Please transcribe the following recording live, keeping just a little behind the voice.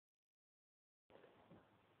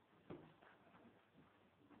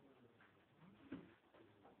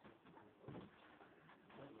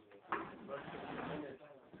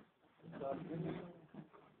This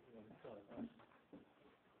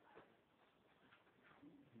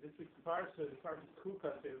week's Parshas, the Parshas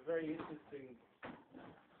Chukas, is very interesting.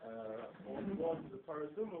 When we go to the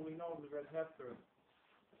Parazuma, we know the red heifer.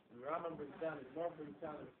 The Rambam brings down, the Gemara brings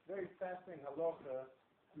down a very fascinating halacha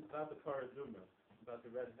about the Parazuma, about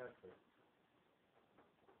the red heifer.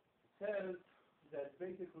 It says that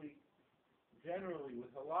basically, generally,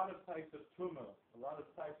 with a lot of types of tumah, a lot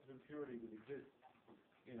of types of impurity that exist,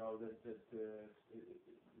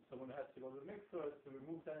 someone has to go to the mikvah to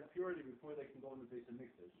remove that impurity before they can go in the base of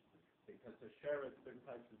mikdash. They touch the sheret, certain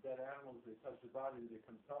types of dead animals, they touch the body, they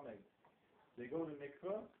become tamei. They go to the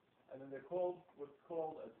mikvah, and then they're called what's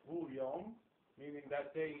called a tvul yom, meaning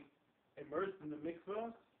that they immerse in the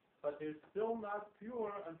mikvah, but they're still not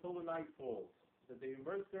pure until the night falls. That they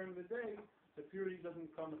immerse during the day, the purity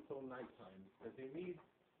doesn't come until nighttime. That they need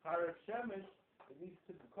haraf shemesh, it needs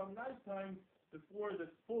to become nighttime before the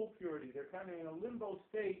full purity. They're kind of in a limbo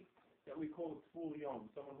state that we call a tvul yom,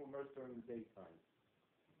 someone who immersed during the daytime.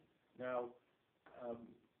 Now,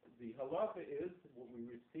 the halacha is, what we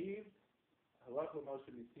received, halacha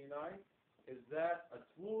Moshe Sinai, is that a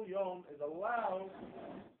tvul yom is allowed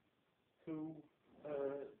to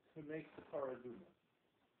make the parazuma.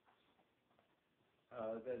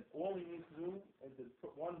 That all he needs to do is the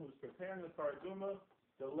one who's preparing the parazuma,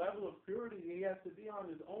 the level of purity he has to be on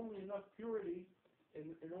is only enough purity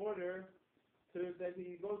in order to that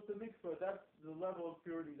he goes to mikvah. That's the level of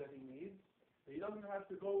purity that he needs. He doesn't have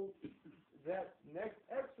to go that next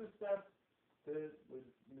extra step. With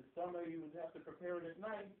summer, you would have to prepare it at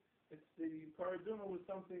night. It's the parazuma was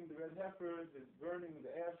something, the red heifer, the burning,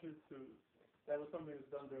 the ashes, that was something that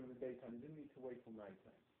was done during the daytime. You didn't need to wait till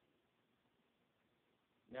nighttime.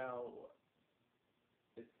 Now,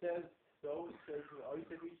 it says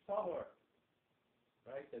each tahor,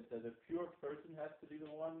 right? That a pure person has to be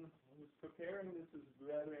the one who's preparing this, is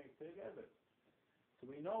gathering together. So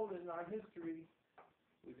we know that in our history,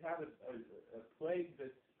 we've had a plague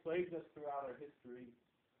that's plagued us throughout our history,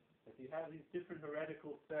 that you have these different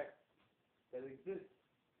heretical sects that exist,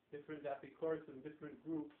 different apikoros and different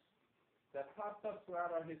groups that popped up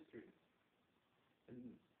throughout our history. In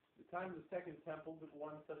the time of the Second Temple,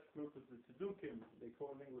 one such group was the Tzdukim. They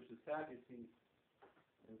call in English the Sadducees,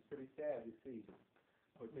 and it's pretty sad, you see.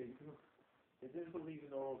 But they didn't believe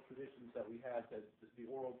in oral traditions that we had, that the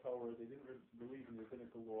oral Torah. They didn't believe in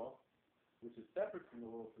rabbinical law, which is separate from the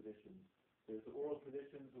oral traditions. There's the oral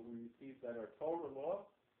traditions that we receive that are Torah law,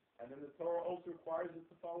 and then the Torah also requires us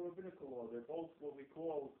to follow rabbinical law. They're both what we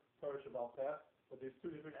call Torah Shabbat Peh, but there's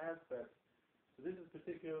two different aspects. So this is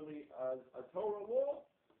particularly a Torah law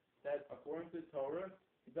that, according to Torah,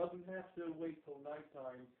 he doesn't have to wait till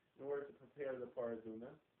nighttime in order to prepare the parazuna.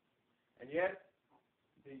 And yet,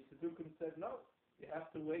 the Tzdukim said, no, you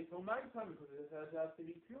have to wait till nighttime because it has to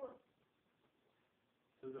be pure.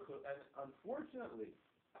 So and unfortunately,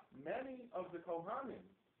 many of the Kohanim,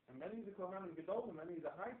 and many of the Kohanim Gedolim, many of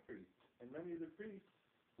the high priests, and many of the priests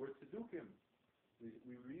were Tzdukim.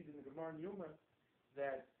 We read in the Gemara in Yuma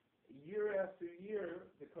that year after year,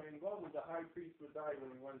 the Kohen Gadol, the high priest, would die when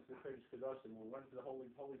he went to the Kodesh Kodashim, when he went to the Holy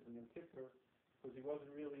of Holies in Yom Kippur, because he wasn't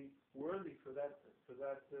really worthy for that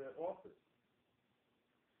office.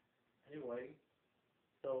 Anyway,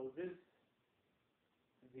 so the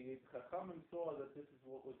Chachamim saw that this is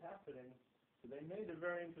what was happening, so they made a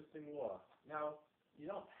very interesting law. Now, you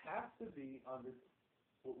don't have to be on this,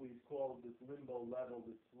 what we call this limbo level,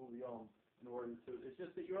 this tvul yom, in order to, it's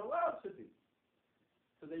just that you're allowed to be.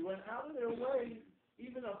 So they went out of their way,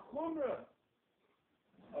 even a chumrah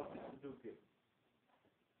of the Tzdukim,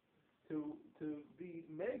 to be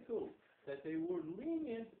mekel, that they were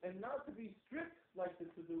lenient and not to be strict like the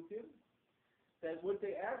Tzdukim, that what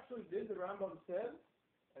they actually did, the Rambam said,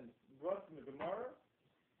 and brought from the Gemara,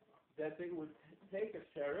 that they would take a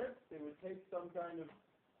sheret, they would take some kind of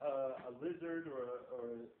a lizard or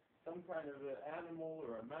some kind of an animal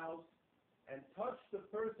or a mouse, and touch the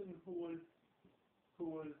person who was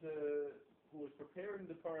preparing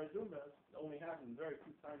the parazuma. It only happened very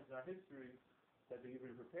few times in our history that they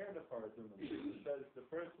even prepared the parazuma. It says the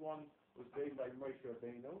first one was made by Moshe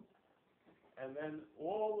Rabbeinu, and then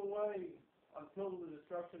all the way until the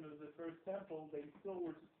destruction of the first temple, they still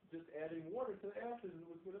were just adding water to the ashes, and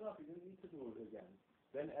it was good enough. You didn't need to do it again.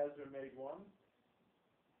 Then Ezra made one,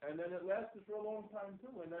 and then it lasted for a long time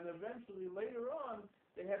too. And then eventually, later on,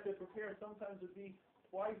 they had to prepare. Sometimes it'd be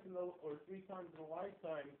twice or three times in a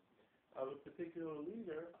lifetime of a particular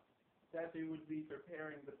leader that they would be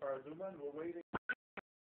preparing the parazuma, and were waiting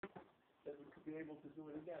that we could be able to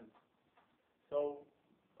do it again. So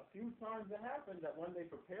a few times it happened that when they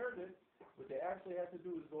prepared it, what they actually had to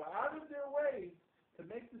do is go out of their way to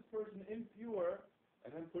make this person impure and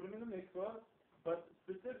then put him in the mikvah, but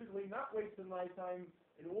specifically not waste the nighttime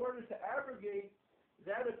in order to abrogate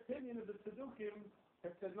that opinion of the tzaddukim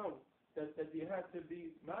that said no, that you had to be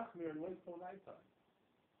machmir and wait till nighttime.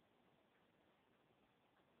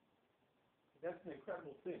 That's an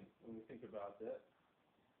incredible thing when we think about that.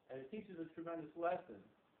 And it teaches a tremendous lesson.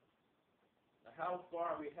 How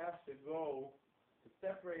far we have to go to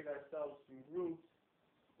separate ourselves from groups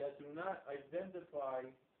that do not identify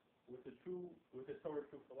with the Torah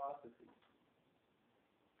true philosophy.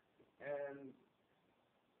 And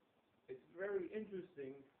it's very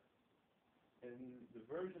interesting in the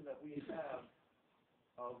version that we have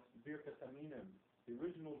of Birkat Haminim. The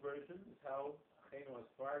original version is how Achenu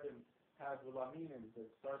Asfardim have Ulaminim, that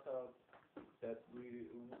starts out that we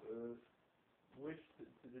wish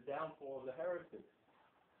to the downfall of the heretics.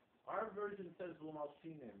 Our version says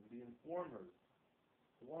L'malshinim, the informers,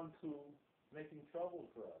 the ones who making trouble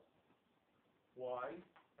for us. Why?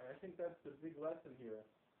 And I think that's the big lesson here.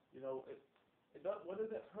 What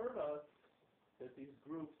does it hurt us that these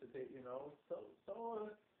groups that they,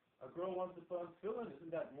 a girl wants to put on tefillin,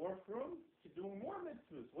 isn't that more frum? She's doing more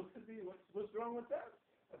mitzvahs. What's wrong with that?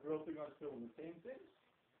 A girl putting on tefillin, the same thing.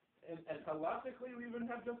 And halachically, we even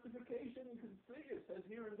have justification. You can see it says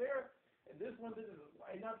here and there, and this one didn't.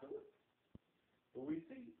 Why not do it? But we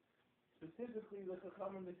see specifically the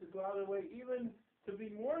Chachamim, they should go out of the way even to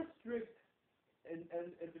be more strict, and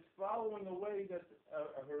if it's following a way that's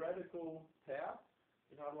a heretical path,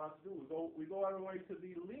 you're not allowed to do. We go out of the way to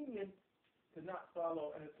be lenient, to not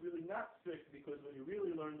follow, and it's really not strict, because when you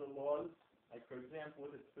really learn the laws, like for example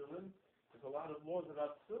with tefillin, there's a lot of laws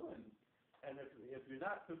about tefillin. And if you're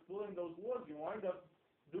not fulfilling those laws, you wind up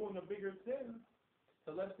doing a bigger sin.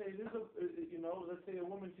 So let's say let's say a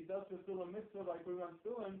woman, she does fulfill a mitzvah by putting on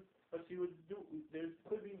tefillin, but there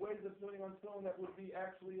could be ways of putting on tefillin that would be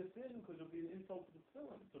actually a sin, because it would be an insult to the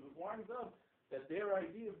tefillin. So it winds up that their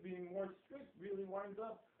idea of being more strict really winds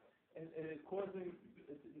up and it's causing,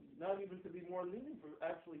 not even to be more lenient, for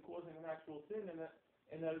actually causing an actual sin in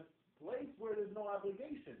a place where there's no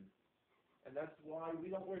obligation. And that's why we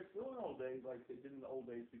don't wear tefillin all day like they did in the old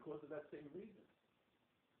days, because of that same reason.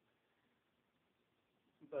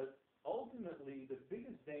 But ultimately, the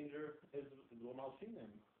biggest danger is the malshinim,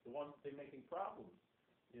 the ones that they're making problems.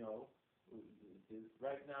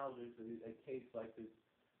 Right now there's a case like this,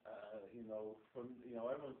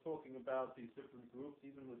 everyone's talking about these different groups,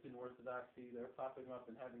 even within Orthodoxy, they're popping up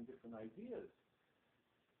and having different ideas.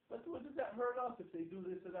 But what does that hurt us if they do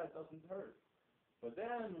this or that? It doesn't hurt. But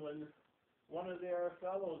then when one of their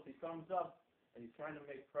fellows, he comes up and he's trying to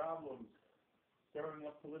make problems, stirring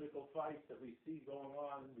up political fights that we see going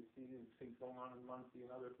on. We see these things going on in Muncie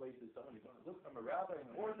and other places. Somebody's going, look, I'm a rabbi,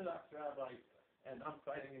 I'm an Orthodox rabbi, and I'm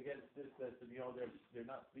fighting against this, that, they're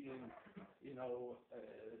not being,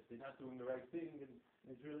 they're not doing the right thing, and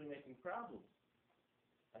it's really making problems.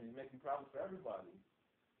 And he's making problems for everybody.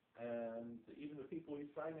 And even the people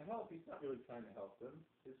he's trying to help, he's not really trying to help them.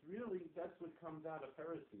 That's what comes out of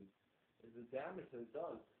heresy, is the damage that it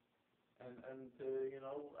does. And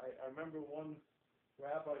I remember one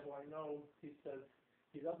rabbi who I know, he says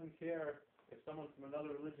he doesn't care if someone from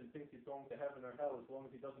another religion thinks he's going to heaven or hell, as long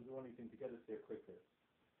as he doesn't do anything to get us there quicker.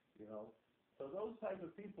 So those type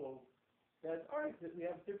of people, that all right, that we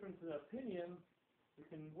have difference in opinion, we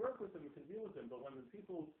can work with them, we can deal with them, but when the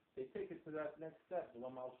people, they take it to that next step,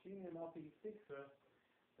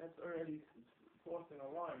 that's already crossing a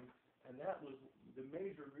line. And that was the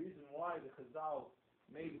major reason why the Chazal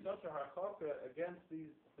made such a hachaka against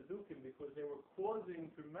these tzaddukim, because they were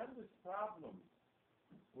causing tremendous problems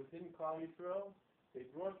within Klal Yisrael. They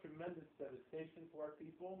brought tremendous devastation to our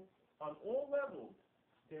people on all levels.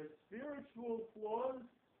 Their spiritual flaws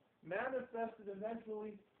manifested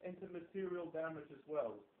eventually into material damage as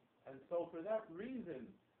well. And so for that reason,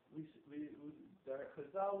 the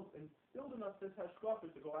Chazal instilled in us this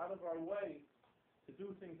hashkafa to go out of our way, to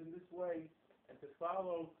do things in this way, and to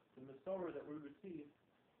follow the Masorah that we receive.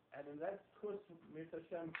 And in that kurs, Mir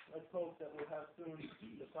Hashem, let's hope that we'll have soon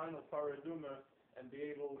the final paraduma and be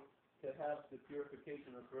able to have the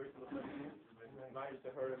purification of grace of the Ma'is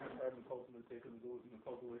to her and her and Kolakowski and Sefer and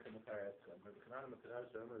Kolakowski and the Parshas. The Quran and the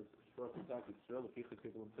Parshas are short and talk. It's real. The people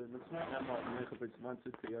people in the Muslim. I'm not making it. It's not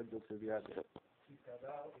just the idea of the